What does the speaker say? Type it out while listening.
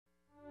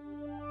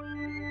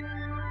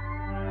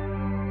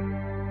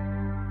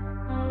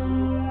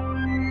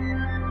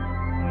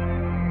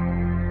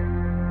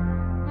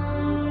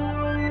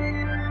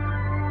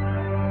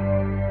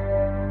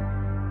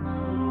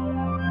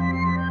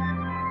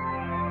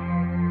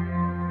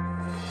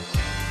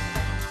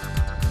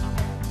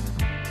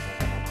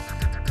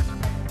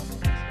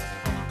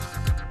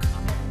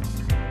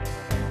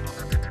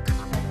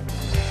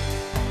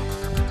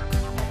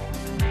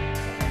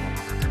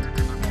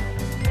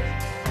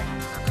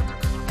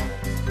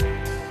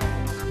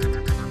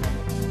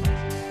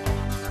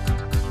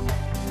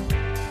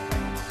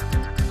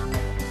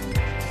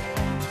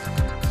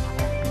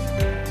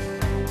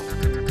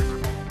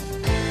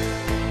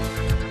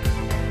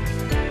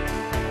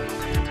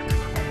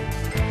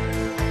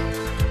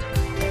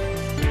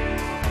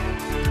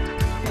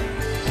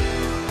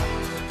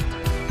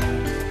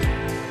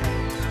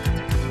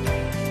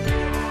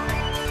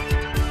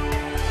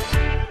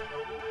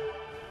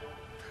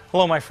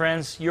Hello, my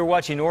friends. You're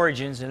watching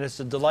Origins, and it's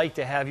a delight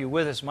to have you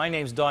with us. My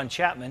name's Donn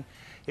Chapman.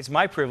 It's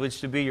my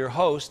privilege to be your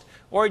host.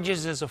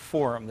 Origins is a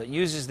forum that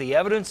uses the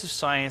evidence of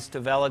science to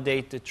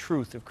validate the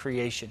truth of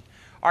creation.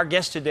 Our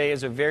guest today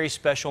is a very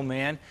special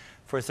man.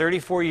 For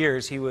 34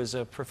 years, he was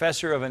a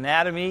professor of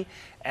anatomy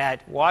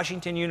at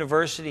Washington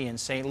University in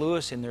St.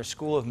 Louis in their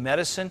School of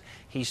Medicine.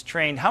 He's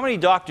trained, how many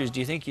doctors do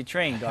you think you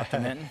trained, Dr.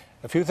 Menton?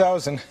 A few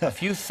thousand. A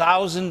few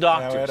thousand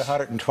doctors. Yeah, we had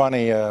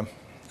 120 a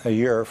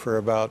year for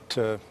about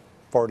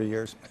 40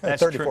 years,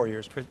 34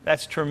 years.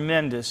 That's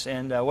tremendous,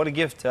 and what a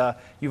gift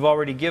you've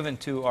already given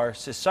to our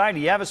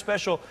society. You have a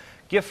special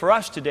gift for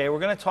us today.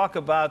 We're going to talk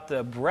about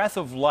the breath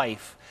of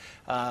life.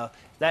 That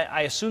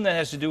I assume that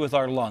has to do with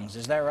our lungs.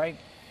 Is that right?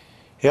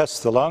 Yes,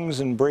 the lungs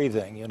and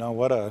breathing. You know,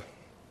 what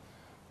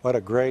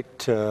a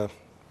great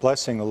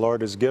blessing the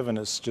Lord has given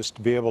us just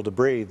to be able to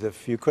breathe.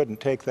 If you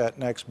couldn't take that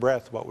next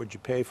breath, what would you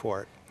pay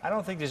for it? I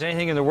don't think there's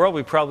anything in the world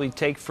we probably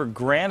take for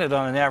granted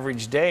on an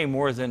average day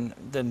more than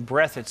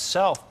breath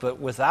itself. But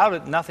without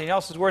it, nothing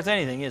else is worth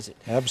anything, is it?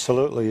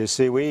 Absolutely. You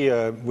see, we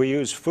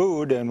use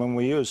food, and when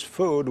we use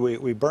food,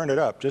 we burn it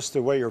up, just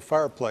the way your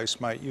fireplace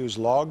might use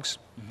logs.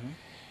 Mm-hmm.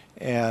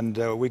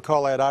 And we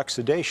call that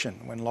oxidation,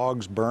 when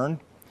logs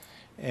burn.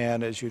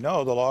 And as you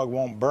know, the log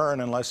won't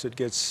burn unless it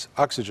gets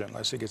oxygen,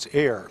 unless it gets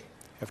air.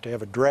 You have to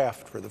have a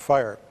draft for the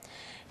fire.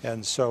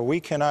 And so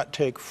we cannot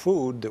take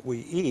food that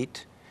we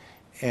eat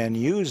and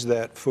use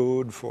that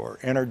food for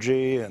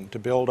energy and to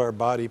build our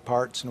body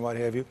parts and what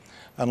have you,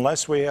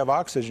 unless we have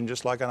oxygen,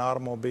 just like an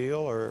automobile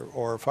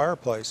or a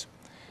fireplace.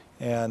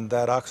 And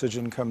that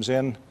oxygen comes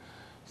in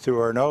through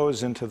our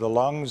nose into the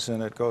lungs,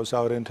 and it goes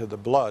out into the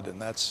blood,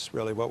 and that's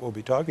really what we'll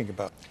be talking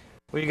about.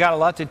 Well, you got a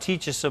lot to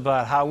teach us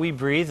about how we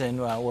breathe, and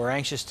we're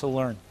anxious to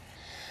learn.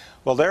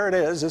 Well, there it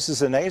is. This is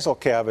the nasal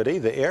cavity.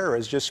 The air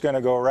is just going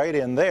to go right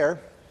in there.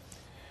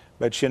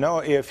 But you know,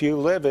 if you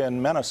live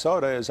in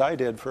Minnesota, as I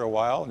did for a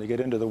while, and you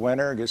get into the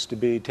winter, it gets to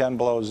be 10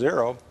 below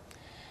zero,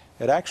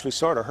 it actually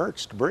sort of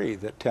hurts to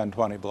breathe at 10,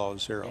 20 below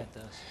zero. Yeah, it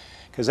does.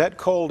 Because that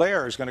cold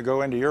air is going to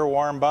go into your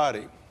warm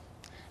body,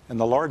 and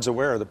the Lord's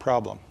aware of the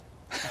problem.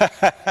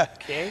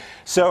 Okay.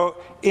 So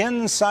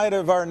inside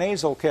of our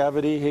nasal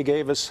cavity, He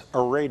gave us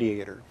a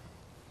radiator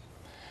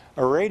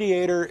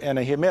and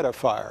a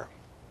humidifier.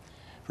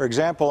 For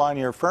example, on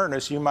your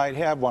furnace, you might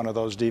have one of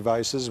those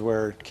devices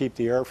where to keep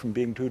the air from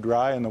being too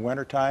dry in the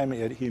wintertime,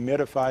 it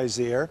humidifies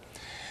the air.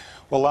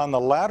 Well, on the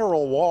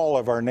lateral wall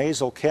of our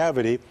nasal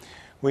cavity,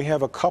 we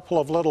have a couple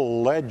of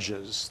little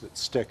ledges that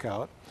stick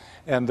out,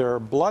 and there are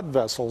blood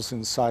vessels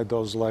inside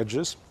those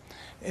ledges,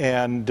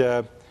 and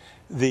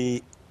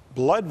the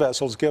blood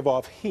vessels give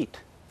off heat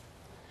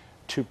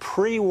to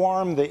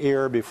pre-warm the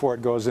air before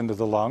it goes into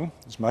the lung,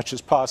 as much as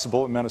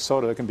possible. In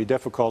Minnesota, it can be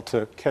difficult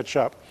to catch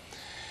up.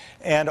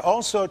 And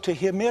also to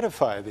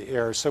humidify the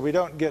air so we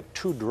don't get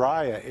too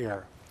dry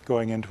air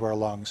going into our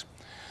lungs.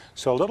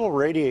 So little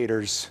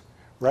radiators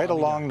right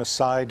along the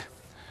side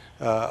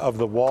of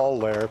the wall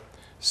there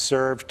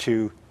serve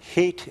to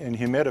heat and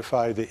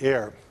humidify the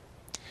air.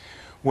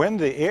 When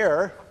the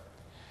air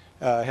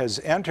has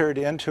entered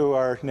into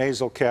our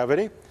nasal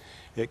cavity,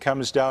 it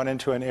comes down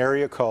into an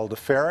area called the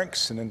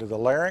pharynx and into the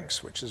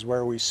larynx, which is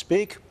where we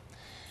speak.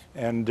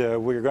 And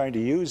we're going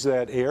to use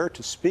that air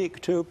to speak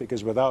too,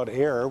 because without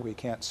air we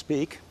can't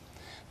speak.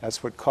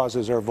 That's what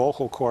causes our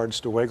vocal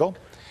cords to wiggle.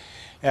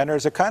 And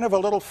there's a kind of a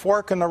little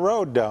fork in the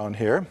road down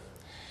here.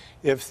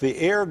 If the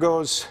air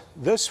goes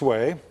this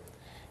way,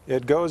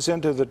 it goes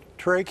into the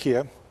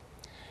trachea,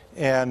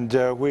 and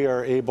we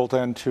are able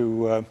then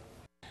to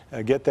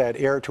get that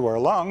air to our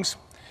lungs.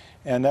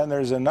 And then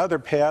there's another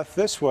path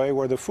this way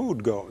where the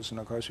food goes.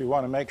 And of course we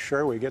want to make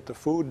sure we get the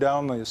food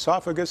down the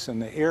esophagus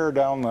and the air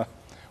down the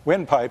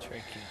windpipe.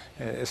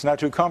 It's not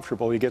too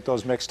comfortable. You get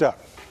those mixed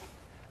up.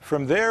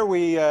 From there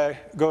we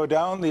go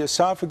down the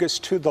esophagus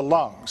to the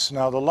lungs.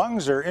 Now the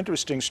lungs are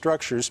interesting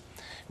structures.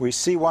 We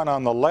see one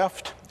on the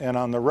left and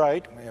on the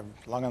right. We have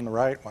a lung on the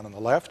right, one on the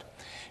left.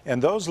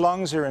 And those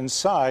lungs are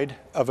inside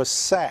of a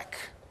sac.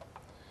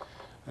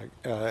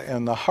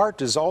 And the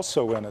heart is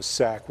also in a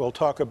sac. We'll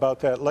talk about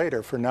that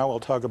later. For now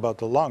we'll talk about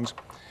the lungs.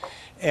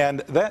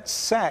 And that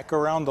sac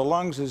around the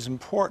lungs is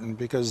important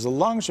because the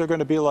lungs are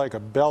going to be like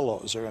a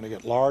bellows. They're going to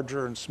get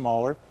larger and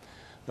smaller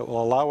that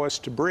will allow us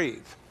to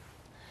breathe.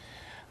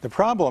 The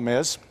problem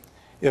is,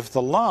 if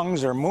the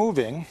lungs are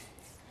moving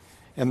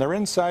and they're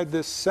inside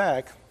this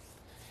sac,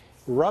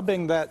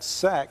 rubbing that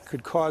sac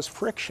could cause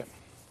friction.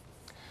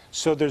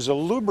 So there's a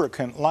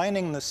lubricant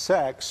lining the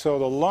sac so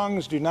the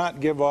lungs do not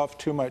give off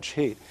too much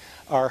heat.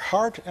 Our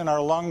heart and our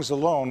lungs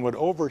alone would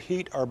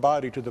overheat our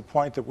body to the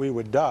point that we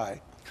would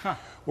die. Huh.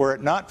 Were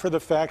it not for the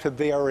fact that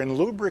they are in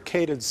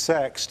lubricated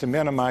sacs to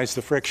minimize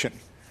the friction.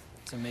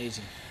 It's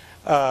amazing.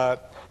 To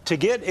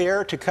get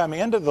air to come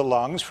into the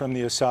lungs from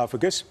the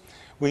esophagus,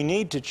 we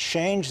need to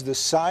change the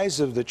size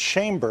of the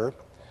chamber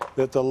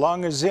that the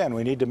lung is in.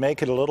 We need to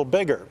make it a little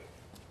bigger.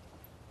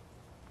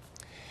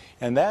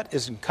 And that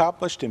is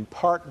accomplished in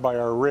part by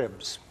our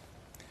ribs.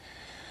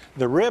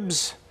 The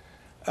ribs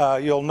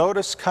you'll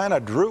notice kind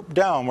of droop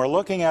down. We're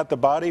looking at the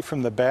body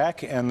from the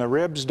back, and the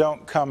ribs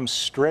don't come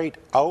straight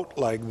out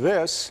like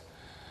this.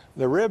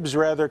 The ribs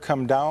rather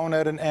come down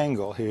at an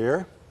angle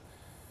here,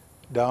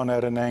 down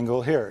at an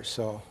angle here.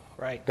 So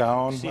right.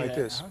 down See like that,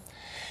 this.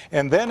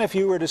 And then if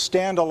you were to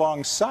stand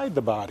alongside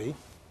the body,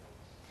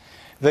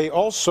 they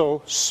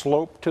also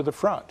slope to the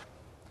front.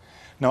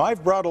 Now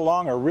I've brought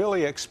along a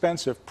really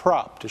expensive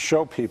prop to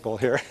show people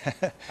here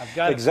I've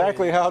got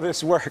exactly how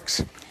this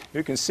works.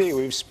 You can see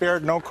we've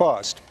spared no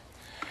cost.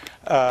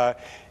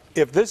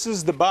 If this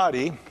is the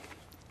body,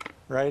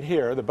 right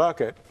here, the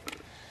bucket,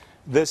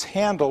 this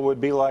handle would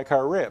be like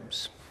our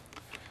ribs.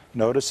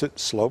 Notice it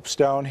slopes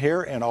down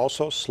here and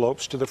also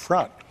slopes to the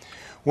front.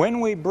 When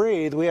we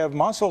breathe, we have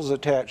muscles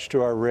attached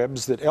to our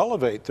ribs that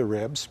elevate the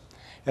ribs.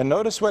 And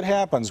notice what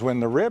happens when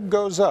the rib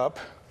goes up,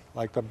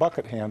 like the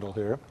bucket handle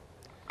here,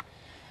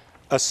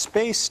 a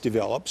space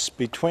develops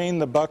between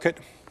the bucket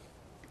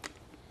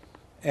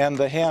and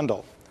the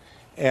handle.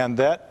 And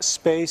that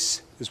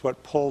space is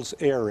what pulls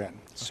air in.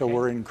 So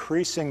we're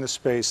increasing the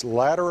space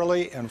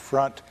laterally and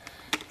front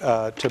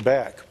to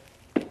back.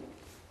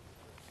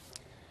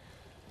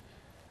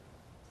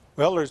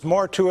 Well, there's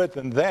more to it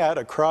than that.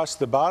 Across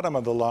the bottom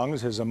of the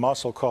lungs is a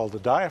muscle called the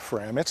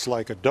diaphragm. It's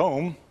like a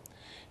dome.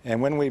 And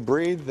when we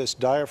breathe, this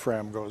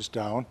diaphragm goes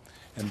down,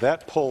 and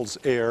that pulls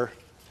air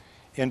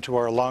into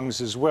our lungs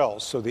as well.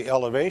 So the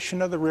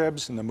elevation of the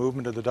ribs and the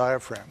movement of the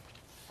diaphragm.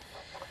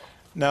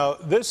 Now,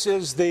 this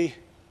is the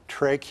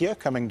trachea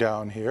coming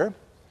down here.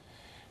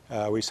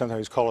 We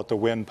sometimes call it the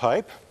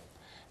windpipe.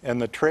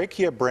 And the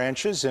trachea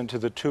branches into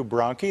the two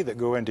bronchi that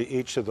go into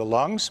each of the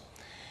lungs.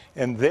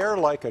 And there,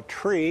 like a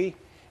tree,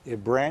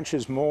 it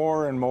branches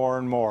more and more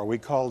and more. We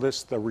call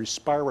this the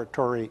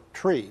respiratory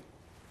tree.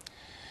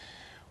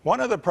 One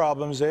of the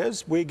problems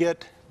is we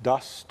get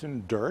dust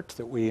and dirt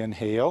that we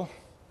inhale.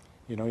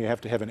 You know, you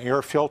have to have an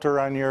air filter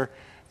on your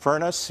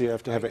furnace. You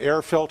have to have an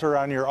air filter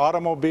on your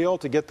automobile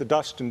to get the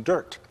dust and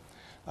dirt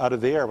out of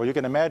the air. Well, you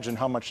can imagine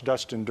how much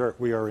dust and dirt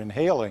we are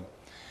inhaling.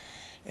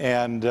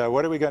 And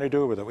what are we going to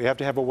do with it? We have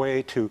to have a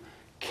way to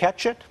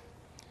catch it.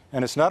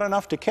 And it's not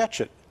enough to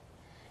catch it.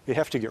 You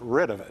have to get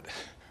rid of it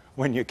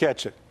when you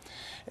catch it.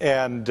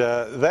 And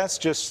that's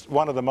just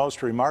one of the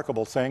most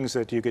remarkable things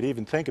that you could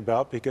even think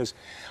about, because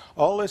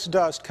all this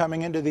dust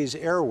coming into these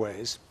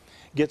airways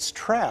gets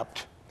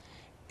trapped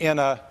in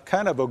a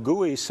kind of a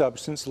gooey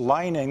substance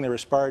lining the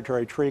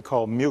respiratory tree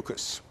called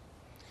mucus.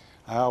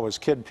 I always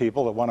kid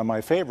people that one of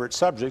my favorite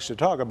subjects to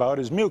talk about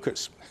is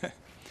mucus.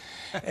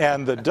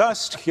 And the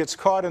dust gets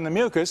caught in the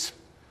mucus.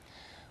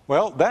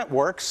 Well, that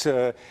works.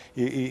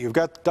 You've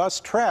got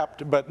dust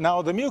trapped, but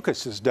now the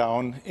mucus is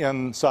down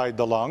inside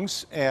the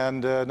lungs,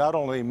 and not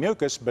only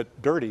mucus,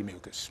 but dirty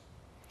mucus.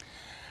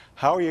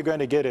 How are you going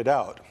to get it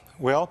out?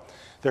 Well,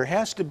 there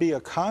has to be a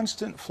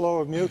constant flow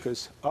of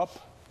mucus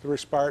up the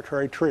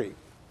respiratory tree.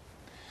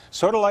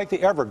 Sort of like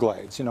the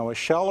Everglades, you know, a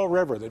shallow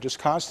river that just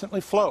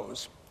constantly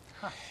flows.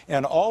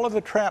 And all of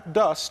the trapped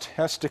dust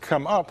has to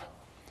come up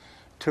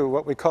to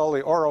what we call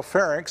the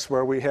oropharynx,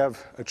 where we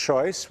have a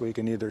choice. We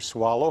can either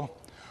swallow,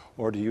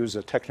 or to use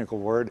a technical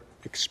word,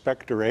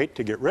 expectorate,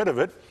 to get rid of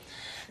it.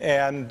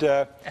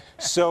 And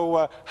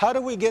so how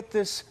do we get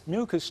this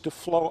mucus to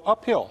flow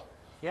uphill?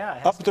 Yeah, it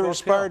has up to the go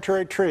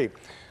respiratory tree?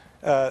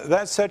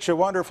 That's such a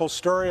wonderful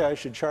story. I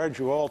should charge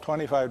you all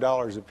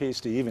 $25 a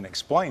piece to even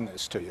explain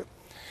this to you.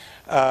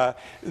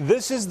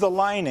 This is the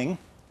lining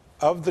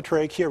of the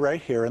trachea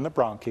right here in the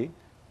bronchi.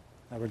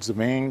 In other words, the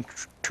main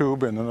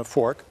tube and then the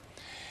fork.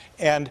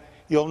 And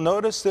you'll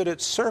notice that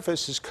its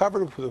surface is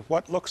covered with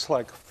what looks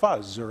like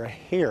fuzz or a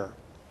hair.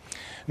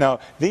 Now,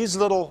 these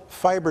little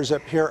fibers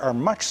up here are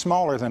much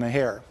smaller than a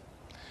hair.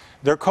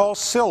 They're called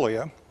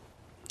cilia.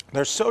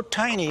 They're so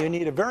tiny you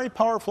need a very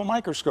powerful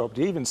microscope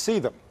to even see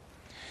them.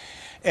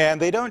 And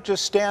they don't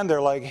just stand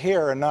there like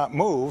hair and not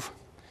move.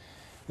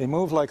 They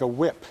move like a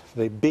whip.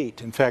 They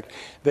beat. In fact,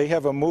 they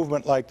have a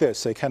movement like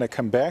this. They kind of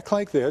come back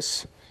like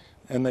this,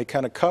 and they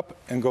kind of cup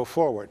and go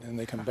forward. And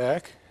they come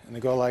back, and they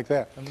go like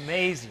that.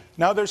 Amazing.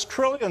 Now, there's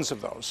trillions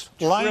of those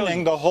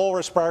lining the whole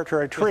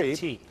respiratory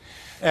tree.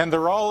 And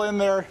they're all in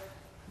there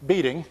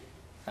beating.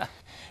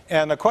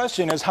 And the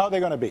question is, how are they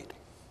going to beat?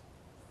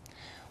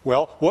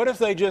 Well, what if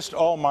they just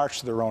all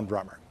marched their own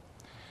drummer?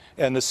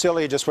 And the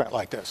cilia just went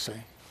like this, see?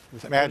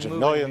 Imagine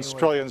millions,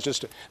 trillions,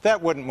 just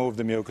that wouldn't move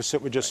the mucus.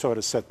 It would just sort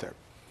of sit there.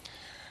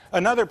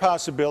 Another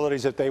possibility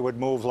is that they would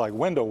move like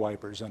window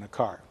wipers in a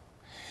car.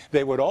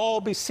 They would all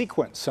be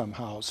sequenced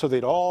somehow, so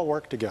they'd all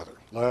work together.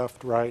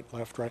 Left, right,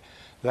 left, right.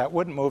 That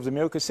wouldn't move the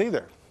mucus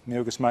either.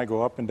 Mucus might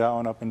go up and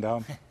down, up and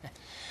down.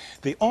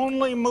 The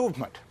only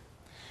movement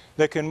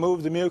that can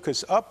move the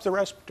mucus up the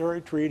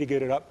respiratory tree to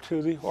get it up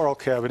to the oral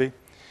cavity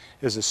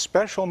is a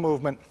special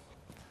movement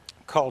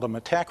called a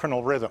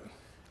metachronal rhythm.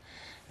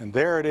 And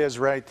there it is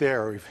right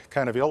there. We've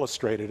kind of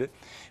illustrated it.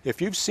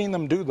 If you've seen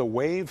them do the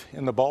wave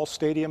in the ball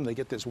stadium, they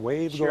get this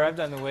wave going. Sure, I've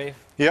done the wave.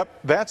 Yep,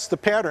 that's the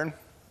pattern.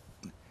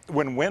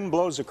 When wind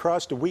blows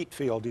across the wheat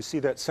field, you see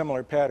that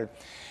similar pattern.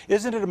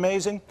 Isn't it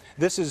amazing?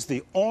 This is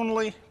the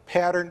only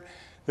pattern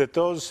that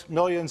those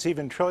millions,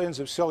 even trillions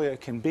of cilia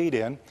can beat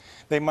in.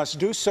 They must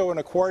do so in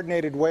a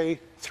coordinated way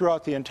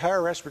throughout the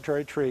entire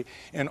respiratory tree,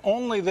 and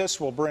only this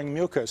will bring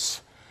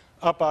mucus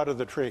up out of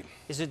the tree.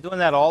 Is it doing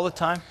that all the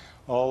time?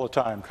 All the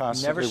time,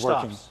 constantly Never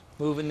working. stops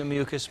moving the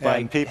mucus by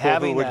And people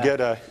having who would that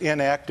get an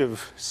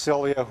inactive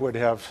cilia would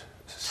have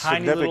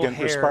tiny little significant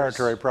hairs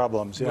respiratory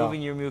problems. Yeah.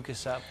 moving your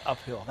mucus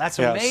uphill. That's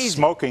Yeah, amazing.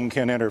 smoking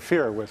can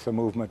interfere with the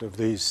movement of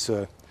these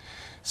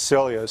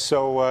cilia.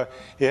 So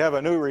you have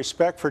a new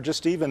respect for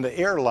just even the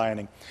air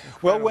lining.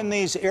 Well, when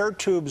these air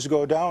tubes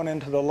go down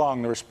into the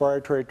lung, the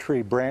respiratory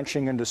tree,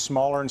 branching into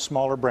smaller and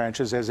smaller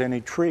branches, as any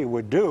tree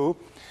would do,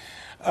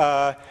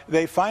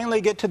 they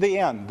finally get to the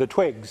end, the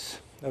twigs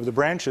of the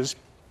branches.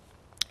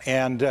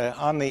 And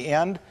on the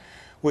end,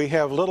 we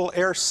have little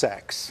air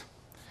sacs.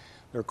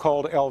 They're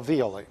called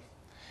alveoli.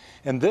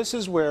 And this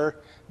is where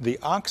the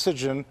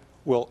oxygen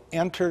will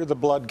enter the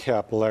blood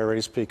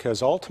capillaries,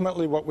 because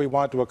ultimately what we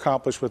want to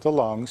accomplish with the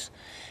lungs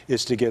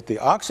is to get the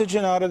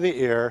oxygen out of the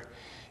air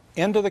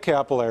into the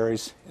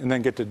capillaries and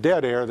then get the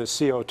dead air, the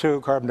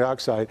CO2, carbon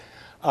dioxide,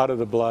 out of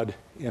the blood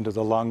into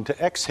the lung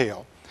to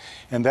exhale.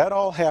 And that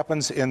all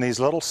happens in these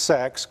little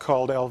sacs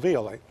called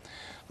alveoli.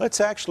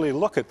 Let's actually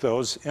look at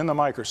those in the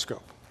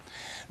microscope.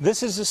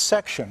 This is a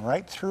section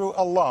right through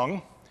a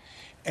lung,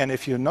 and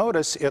if you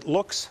notice, it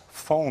looks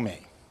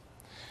foamy.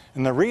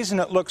 And the reason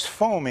it looks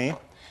foamy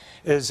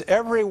is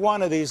every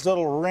one of these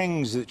little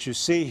rings that you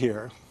see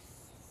here,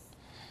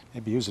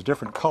 maybe use a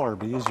different color,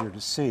 be easier to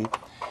see.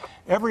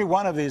 Every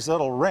one of these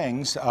little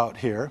rings out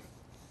here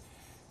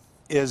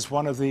is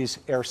one of these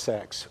air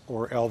sacs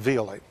or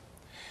alveoli.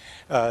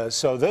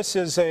 So this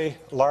is a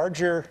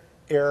larger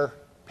air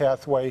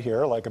pathway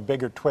here, like a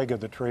bigger twig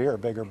of the tree or a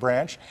bigger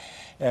branch,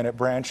 and it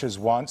branches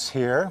once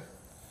here,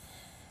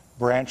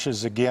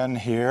 branches again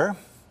here,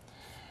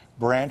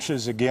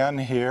 branches again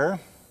here.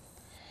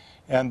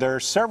 And there are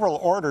several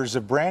orders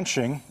of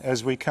branching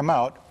as we come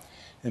out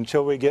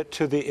until we get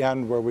to the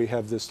end where we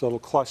have this little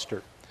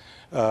cluster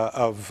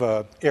of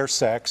air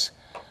sacs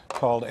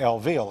called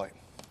alveoli.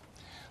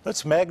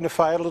 Let's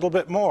magnify it a little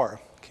bit more.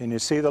 Can you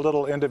see the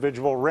little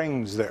individual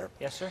rings there?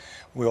 Yes, sir.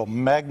 We'll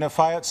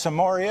magnify it some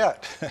more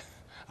yet.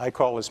 I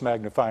call this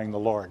magnifying the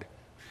Lord.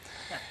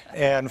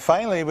 And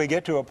finally, we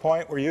get to a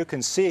point where you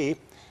can see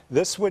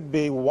this would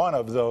be one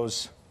of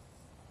those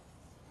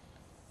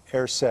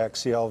air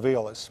sacs, the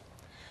alveolus.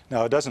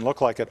 Now, it doesn't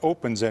look like it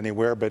opens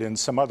anywhere, but in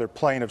some other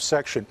plane of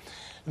section.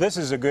 This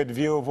is a good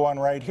view of one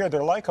right here.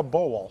 They're like a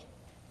bowl.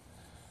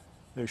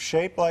 They're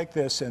shaped like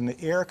this, and the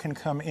air can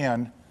come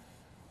in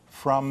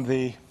from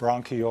the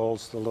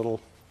bronchioles, the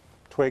little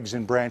twigs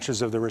and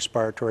branches of the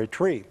respiratory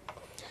tree.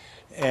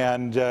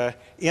 And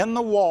in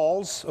the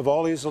walls of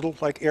all these little,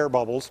 like air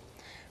bubbles,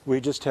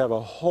 we just have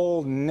a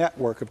whole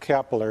network of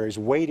capillaries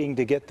waiting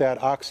to get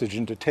that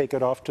oxygen to take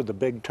it off to the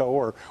big toe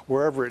or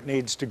wherever it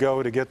needs to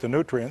go to get the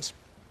nutrients.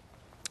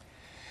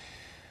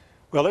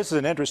 Well, this is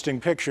an interesting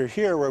picture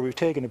here where we've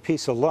taken a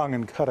piece of lung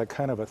and cut a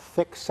kind of a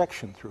thick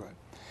section through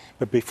it.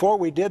 But before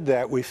we did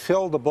that, we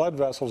filled the blood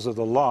vessels of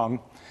the lung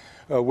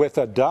with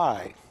a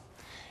dye.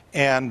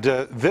 And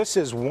this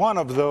is one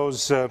of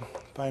those,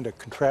 find a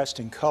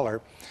contrasting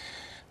color,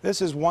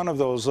 this is one of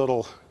those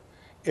little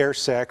air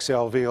sacs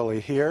alveoli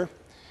here.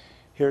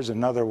 Here's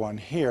another one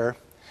here.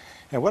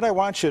 And what I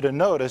want you to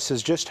notice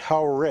is just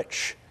how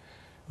rich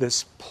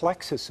this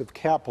plexus of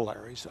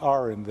capillaries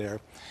are in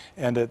there,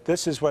 and that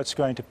this is what's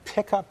going to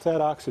pick up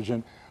that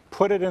oxygen,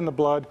 put it in the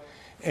blood,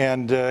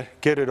 and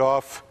get it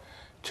off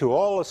to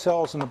all the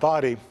cells in the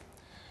body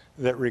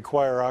that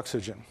require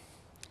oxygen.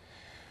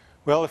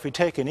 Well, if we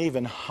take an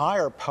even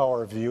higher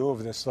power view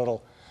of this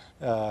little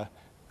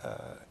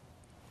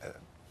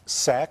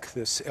sac,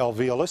 this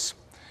alveolus,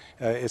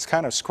 it's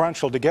kind of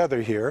scrunched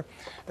together here.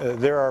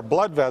 There are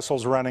blood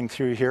vessels running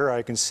through here.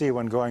 I can see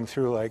one going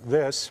through like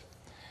this.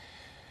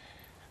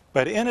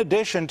 But in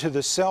addition to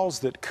the cells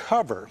that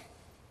cover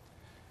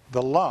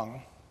the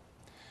lung,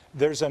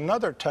 there's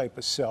another type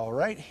of cell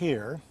right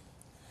here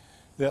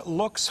that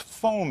looks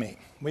foamy.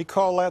 We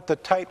call that the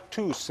type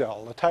 2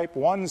 cell. The type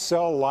 1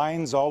 cell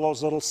lines all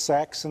those little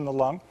sacs in the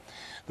lung.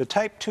 The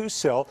type 2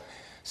 cell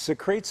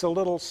secretes a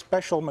little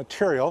special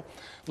material,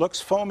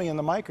 looks foamy in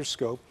the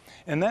microscope,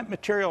 and that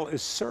material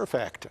is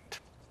surfactant.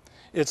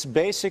 It's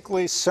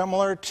basically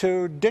similar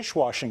to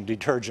dishwashing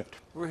detergent.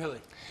 Really?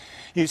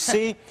 You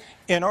see,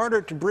 in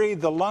order to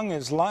breathe, the lung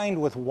is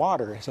lined with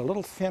water. It's a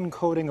little thin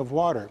coating of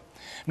water.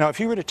 Now, if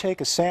you were to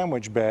take a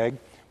sandwich bag,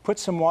 put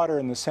some water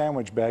in the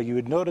sandwich bag, you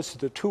would notice that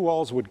the two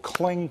walls would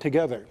cling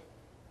together.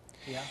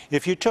 Yeah.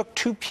 If you took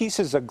two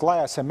pieces of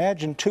glass,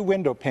 imagine two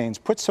window panes,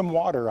 put some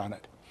water on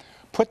it.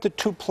 Put the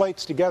two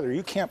plates together.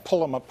 You can't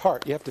pull them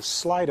apart. You have to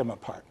slide them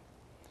apart.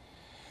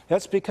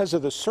 That's because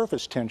of the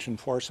surface tension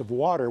force of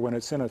water when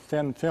it's in a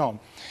thin film.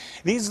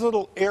 These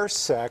little air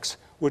sacs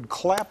would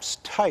collapse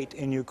tight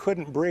and you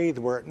couldn't breathe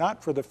were it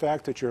not for the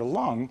fact that your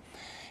lung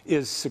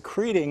is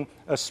secreting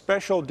a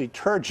special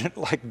detergent,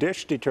 like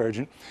dish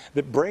detergent,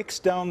 that breaks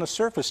down the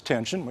surface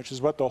tension, which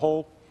is what the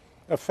whole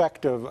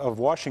effect of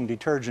washing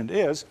detergent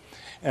is,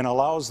 and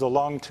allows the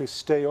lung to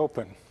stay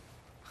open.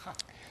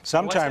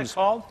 Sometimes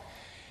What's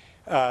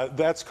that called?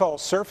 That's called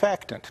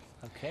surfactant.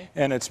 Okay.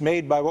 And it's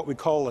made by what we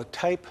call a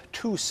type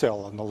 2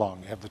 cell in the lung.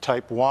 You have the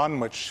type 1,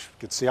 which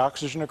gets the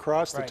oxygen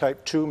across. Right. The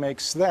type 2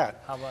 makes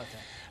that. How about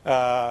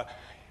that?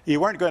 You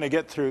weren't going to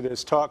get through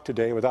this talk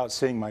today without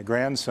seeing my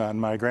grandson.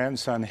 My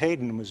grandson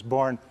Hayden was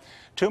born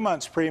 2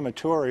 months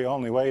premature. He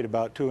only weighed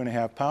about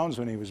 2.5 pounds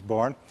when he was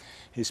born.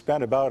 He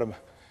spent about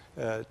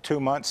 2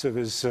 months of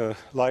his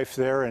life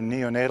there in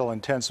neonatal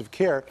intensive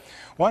care.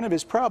 One of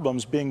his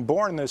problems being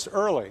born this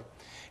early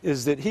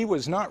is that he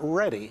was not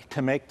ready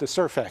to make the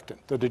surfactant,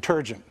 the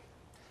detergent.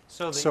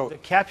 So the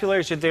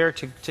capillaries are there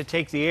to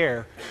take the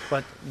air,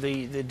 but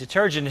the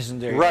detergent isn't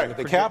there. Right,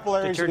 the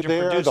capillaries are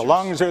there, the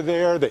lungs are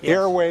there, the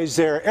airways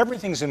there,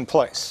 everything's in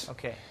place.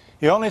 Okay.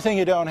 The only thing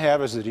you don't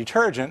have is the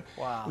detergent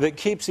Wow. that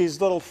keeps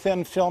these little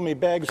thin filmy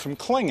bags from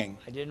clinging.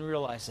 I didn't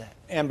realize that.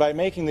 And by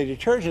making the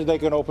detergent, they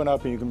can open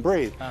up and you can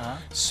breathe.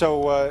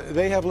 So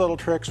they have little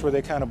tricks where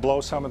they kind of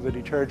blow some of the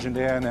detergent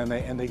in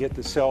and they get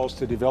the cells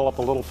to develop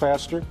a little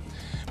faster.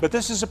 But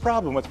this is a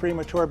problem with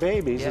premature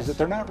babies, is that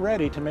they're not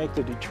ready to make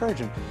the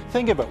detergent.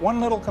 Think of it,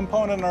 one little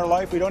component in our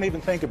life we don't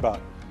even think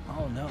about.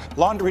 Oh, no.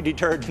 Laundry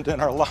detergent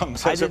in our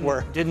lungs, as it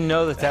were. I didn't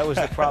know that was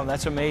the problem.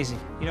 That's amazing.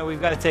 You know,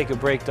 we've got to take a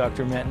break,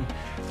 Dr. Menton.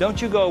 Don't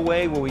you go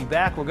away. We'll be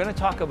back. We're going to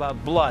talk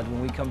about blood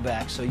when we come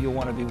back, so you'll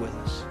want to be with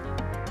us.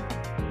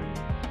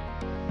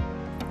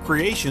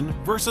 Creation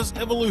versus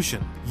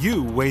evolution.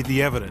 You weigh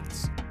the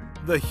evidence.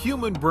 The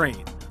human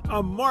brain,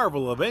 a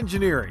marvel of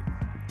engineering.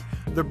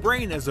 The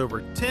brain has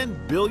over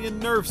 10 billion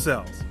nerve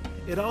cells.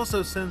 It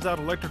also sends out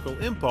electrical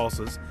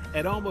impulses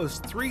at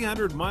almost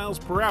 300 miles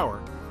per hour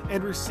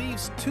and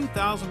receives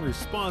 2,000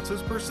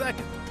 responses per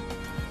second.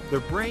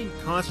 The brain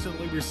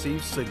constantly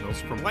receives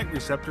signals from light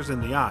receptors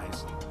in the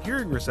eyes,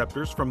 hearing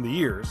receptors from the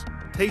ears,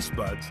 taste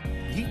buds,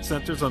 heat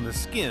sensors on the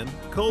skin,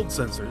 cold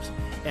sensors,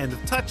 and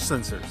touch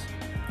sensors.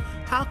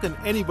 How can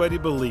anybody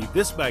believe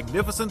this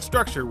magnificent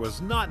structure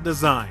was not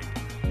designed?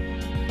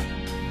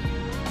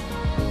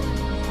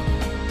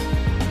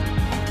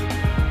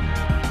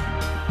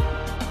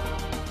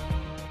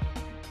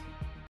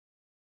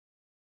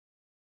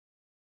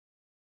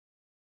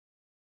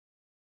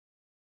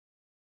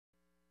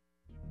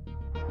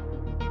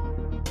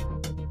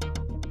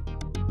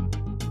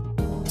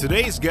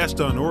 Today's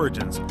guest on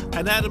Origins,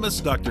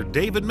 anatomist Dr.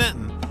 David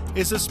Menton,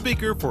 is a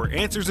speaker for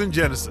Answers in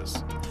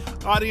Genesis.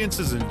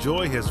 Audiences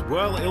enjoy his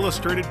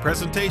well-illustrated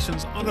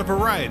presentations on a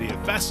variety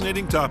of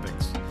fascinating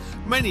topics.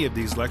 Many of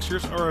these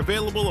lectures are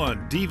available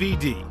on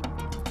DVD.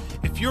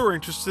 If you're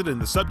interested in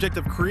the subject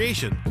of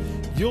creation,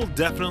 you'll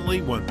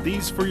definitely want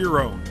these for your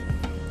own.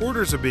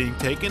 Orders are being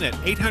taken at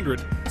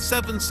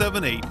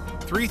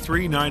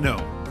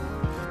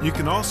 800-778-3390. You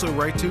can also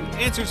write to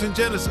Answers in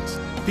Genesis,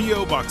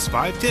 P.O. Box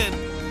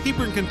 510,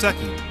 Hebron,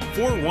 Kentucky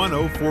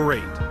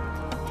 41048,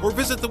 or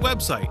visit the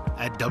website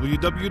at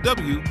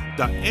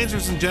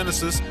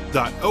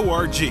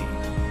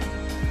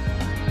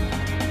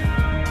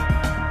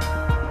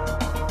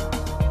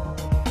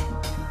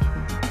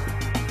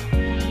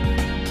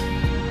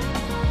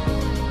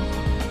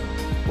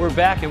We're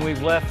back and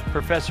we've left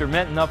Professor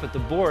Menton up at the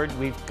board.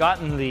 We've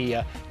gotten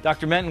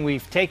Dr. Menton,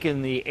 we've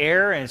taken the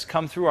air and it's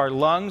come through our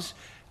lungs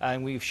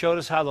and we've showed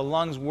us how the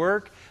lungs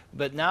work.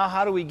 But now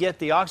how do we get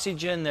the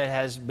oxygen that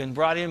has been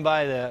brought in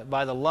by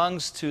the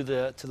lungs to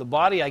the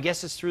body? I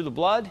guess it's through the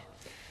blood?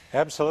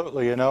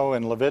 Absolutely. You know,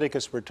 in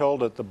Leviticus we're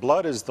told that the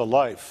blood is the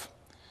life.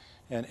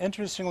 And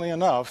interestingly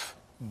enough,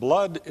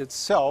 blood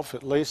itself,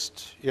 at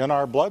least in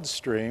our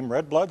bloodstream,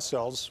 red blood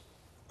cells,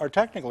 are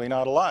technically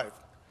not alive.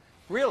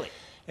 Really?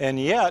 And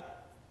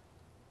yet,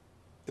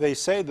 they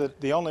say that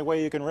the only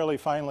way you can really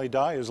finally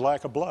die is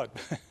lack of blood.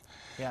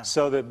 Yeah.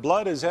 So that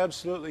blood is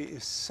absolutely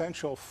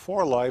essential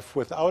for life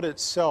without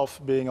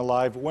itself being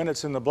alive when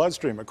it's in the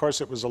bloodstream. Of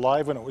course, it was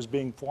alive when it was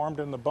being formed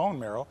in the bone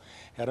marrow,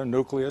 had a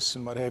nucleus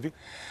and what have you.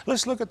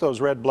 Let's look at those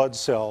red blood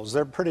cells.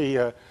 They're pretty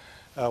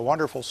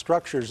wonderful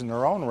structures in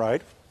their own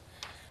right.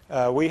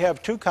 We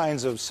have two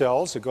kinds of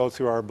cells that go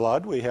through our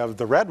blood. We have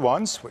the red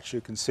ones, which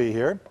you can see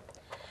here,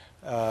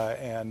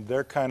 and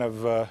they're kind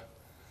of,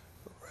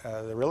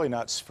 they're really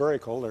not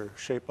spherical. They're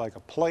shaped like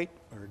a plate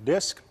or a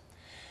disc.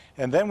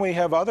 And then we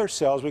have other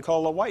cells we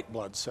call the white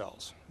blood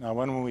cells. Now,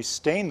 when we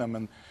stain them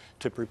and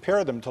to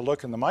prepare them to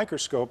look in the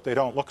microscope, they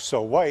don't look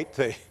so white.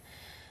 They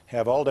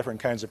have all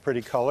different kinds of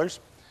pretty colors.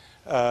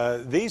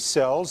 These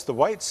cells, the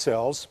white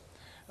cells,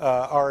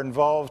 are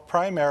involved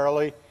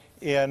primarily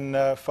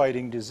in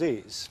fighting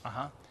disease.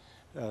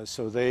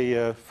 So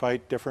they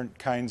fight different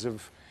kinds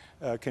of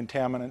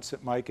contaminants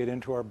that might get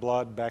into our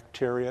blood,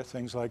 bacteria,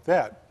 things like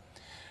that.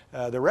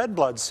 The red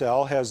blood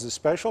cell has the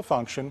special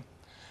function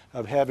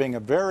of having a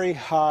very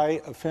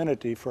high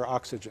affinity for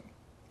oxygen,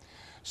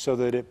 so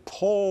that it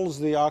pulls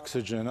the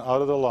oxygen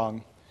out of the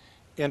lung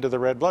into the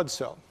red blood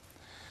cell.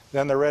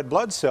 Then the red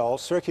blood cell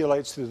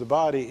circulates through the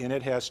body and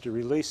it has to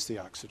release the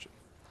oxygen.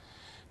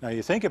 Now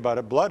you think about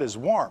it, blood is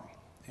warm,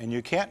 and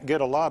you can't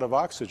get a lot of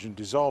oxygen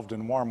dissolved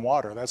in warm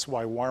water. That's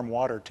why warm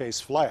water tastes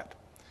flat.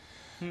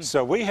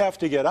 So we have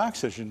to get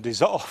oxygen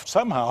dissolved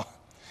somehow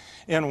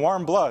in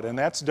warm blood, and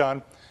that's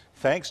done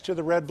thanks to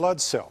the red blood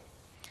cell.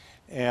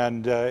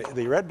 And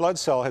the red blood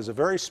cell has a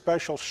very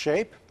special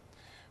shape.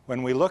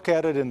 When we look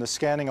at it in the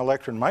scanning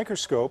electron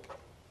microscope,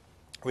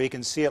 we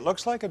can see it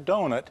looks like a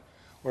donut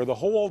where the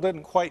hole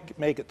didn't quite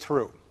make it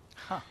through.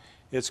 Huh.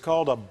 It's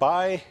called a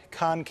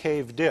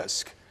biconcave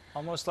disc.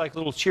 Almost like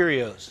little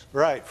Cheerios.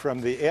 Right. From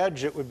the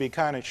edge, it would be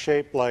kind of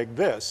shaped like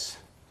this,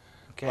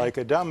 Okay. like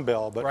a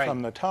dumbbell, but Right.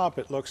 from the top,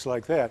 it looks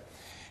like that.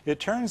 It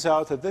turns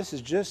out that this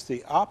is just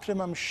the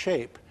optimum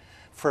shape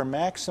for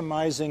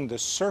maximizing the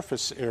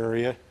surface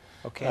area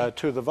Okay.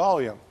 to the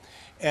volume.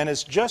 And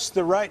it's just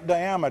the right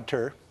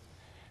diameter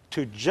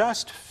to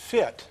just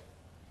fit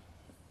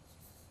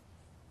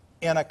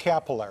in a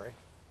capillary.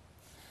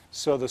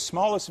 So the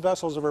smallest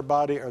vessels of our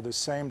body are the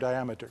same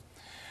diameter.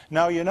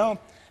 Now, you know,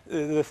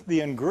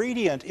 the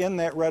ingredient in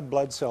that red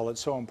blood cell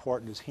that's so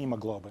important is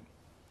hemoglobin.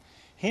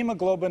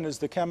 Hemoglobin is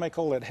the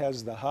chemical that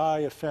has the high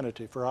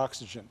affinity for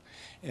oxygen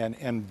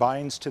and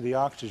binds to the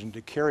oxygen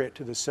to carry it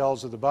to the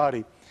cells of the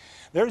body.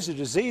 There's a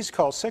disease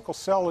called sickle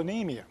cell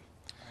anemia.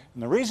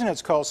 And the reason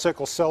it's called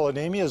sickle cell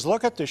anemia is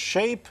look at the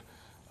shape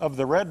of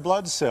the red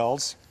blood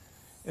cells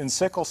in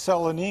sickle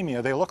cell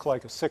anemia. They look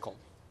like a sickle.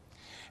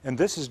 And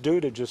this is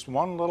due to just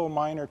one little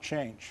minor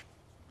change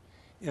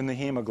in the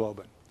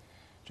hemoglobin.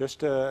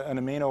 Just an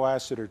amino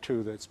acid or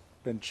two that's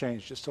been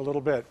changed just a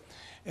little bit.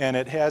 And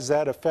it has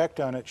that effect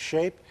on its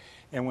shape,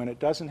 and when it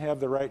doesn't have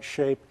the right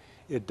shape,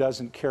 it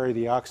doesn't carry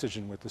the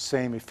oxygen with the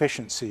same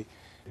efficiency.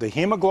 The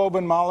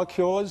hemoglobin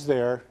molecule is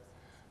there,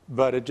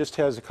 but it just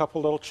has a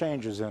couple little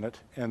changes in it,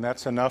 and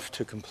that's enough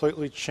to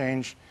completely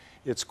change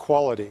its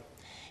quality.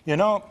 You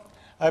know,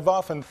 I've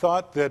often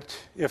thought that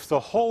if the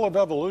whole of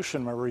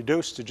evolution were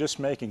reduced to just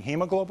making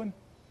hemoglobin,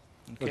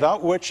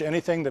 without which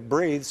anything that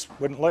breathes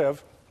wouldn't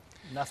live,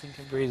 Nothing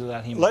can breathe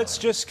without hemoglobin. let's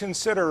just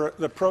consider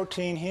the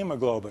protein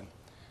hemoglobin.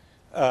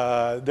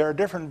 There are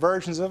different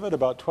versions of it,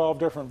 about 12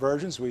 different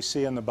versions we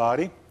see in the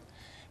body,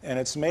 and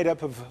it's made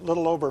up of a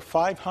little over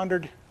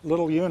 500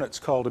 little units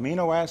called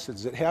amino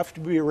acids that have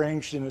to be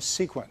arranged in a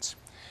sequence.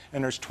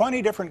 And there's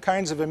 20 different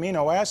kinds of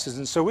amino acids,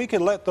 and so we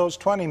could let those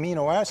 20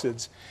 amino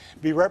acids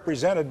be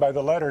represented by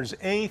the letters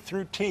A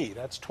through T.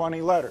 That's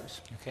 20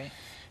 letters. Okay.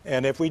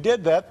 And if we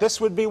did that,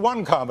 this would be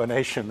one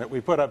combination that we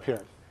put up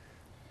here.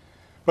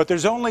 But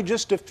there's only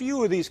just a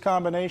few of these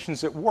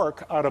combinations that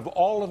work out of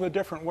all of the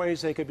different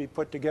ways they could be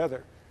put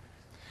together.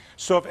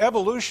 So if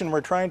evolution were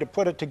trying to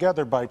put it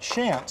together by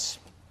chance,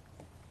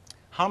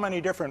 how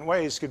many different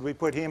ways could we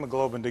put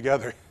hemoglobin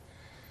together?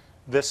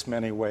 This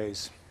many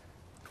ways.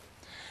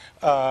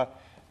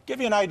 Give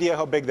you an idea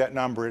how big that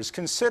number is.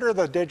 Consider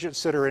the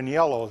digits that are in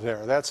yellow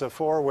there. That's a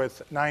 4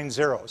 with 9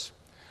 zeros.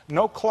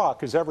 No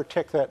clock has ever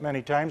ticked that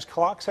many times.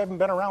 Clocks haven't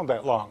been around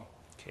that long.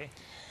 Okay.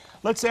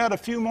 Let's add a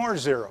few more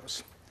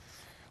zeros.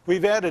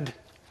 We've added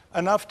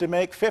enough to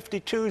make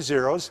 52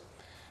 zeros.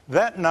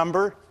 That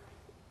number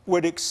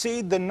would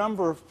exceed the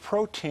number of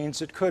proteins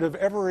that could have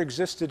ever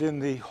existed in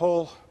the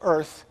whole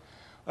Earth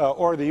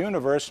or the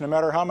universe, no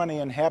matter how many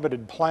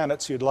inhabited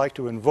planets you'd like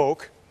to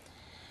invoke.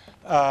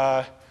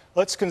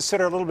 Let's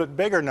consider a little bit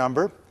bigger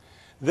number.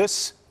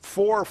 This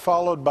 4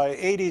 followed by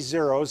 80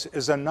 zeros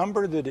is a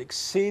number that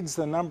exceeds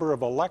the number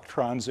of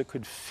electrons that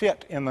could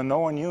fit in the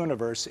known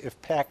universe if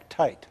packed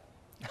tight.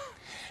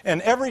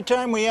 And every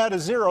time we add a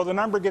 0, the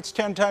number gets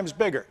 10 times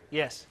bigger.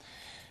 Yes.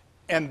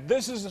 And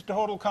this is the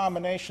total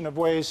combination of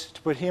ways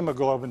to put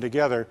hemoglobin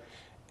together.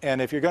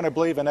 And if you're going to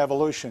believe in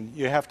evolution,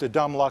 you have to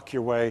dumb luck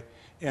your way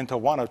into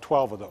one of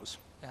 12 of those.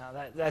 Now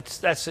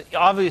that's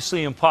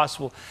obviously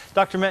impossible.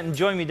 Dr. Menton,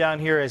 join me down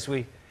here as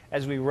we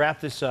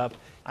wrap this up.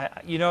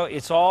 You know,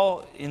 it's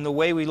all in the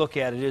way we look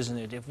at it, isn't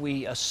it? If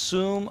we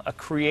assume a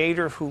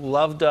creator who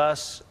loved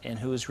us and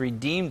who has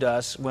redeemed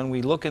us, when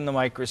we look in the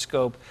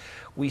microscope,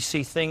 we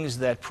see things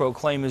that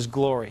proclaim His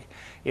glory.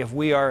 If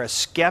we are a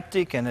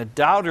skeptic and a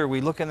doubter, we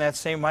look in that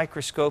same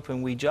microscope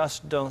and we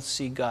just don't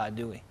see God,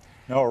 do we?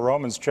 No,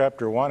 Romans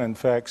chapter 1, in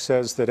fact,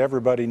 says that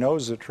everybody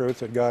knows the truth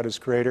that God is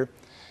creator,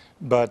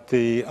 but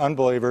the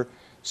unbeliever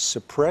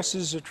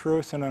suppresses the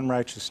truth in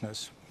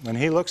unrighteousness. When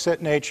he looks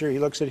at nature, he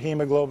looks at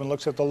hemoglobin,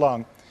 looks at the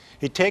lung,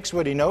 he takes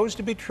what he knows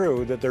to be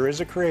true, that there is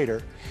a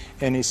creator,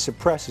 and he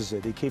suppresses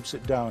it. He keeps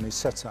it down. He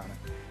sets on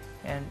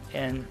it.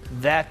 And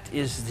that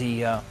is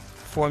the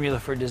formula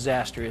for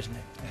disaster, isn't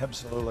it?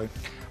 Absolutely.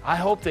 I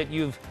hope that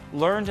you've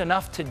learned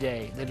enough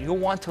today that you'll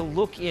want to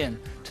look in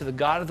to the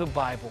God of the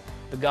Bible,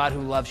 the God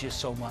who loves you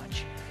so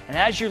much. And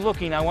as you're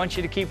looking, I want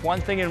you to keep one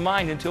thing in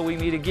mind until we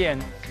meet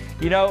again.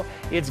 You know,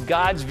 it's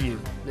God's view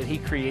that He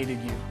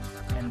created you,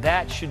 and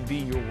that should be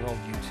your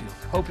worldview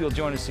too. Hope you'll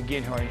join us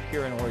again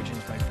here in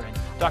Origins, my friend.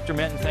 Dr.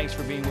 Menton, thanks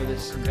for being with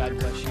us, and God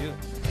bless you.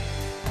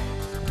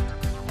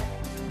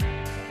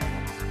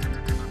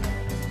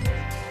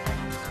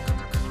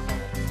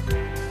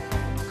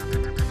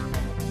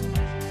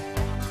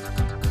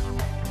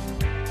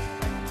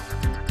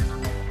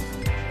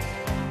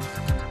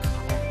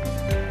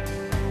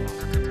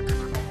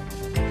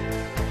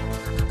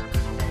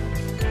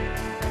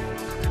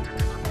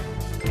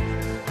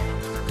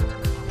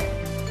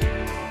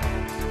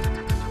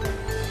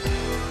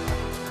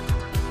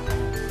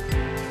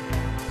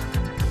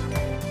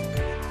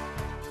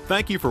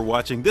 Thank you for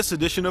watching this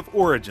edition of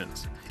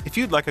Origins. If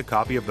you'd like a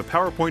copy of the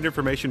PowerPoint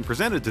information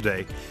presented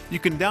today, you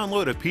can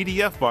download a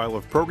PDF file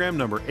of program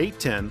number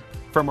 810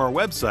 from our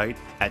website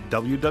at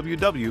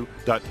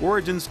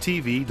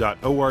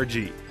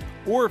www.originstv.org.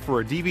 Or for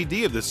a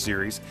DVD of this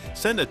series,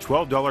 send a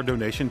 $12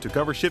 donation to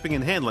cover shipping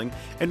and handling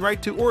and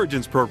write to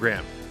Origins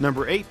Program,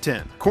 number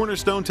 810,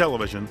 Cornerstone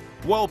Television,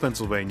 Wall,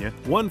 Pennsylvania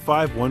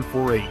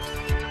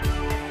 15148.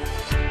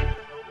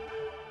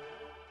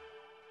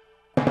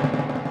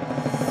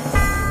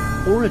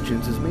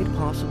 Origins is made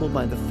possible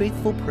by the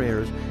faithful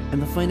prayers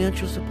and the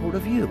financial support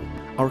of you,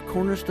 our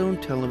Cornerstone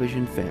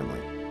Television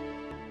family.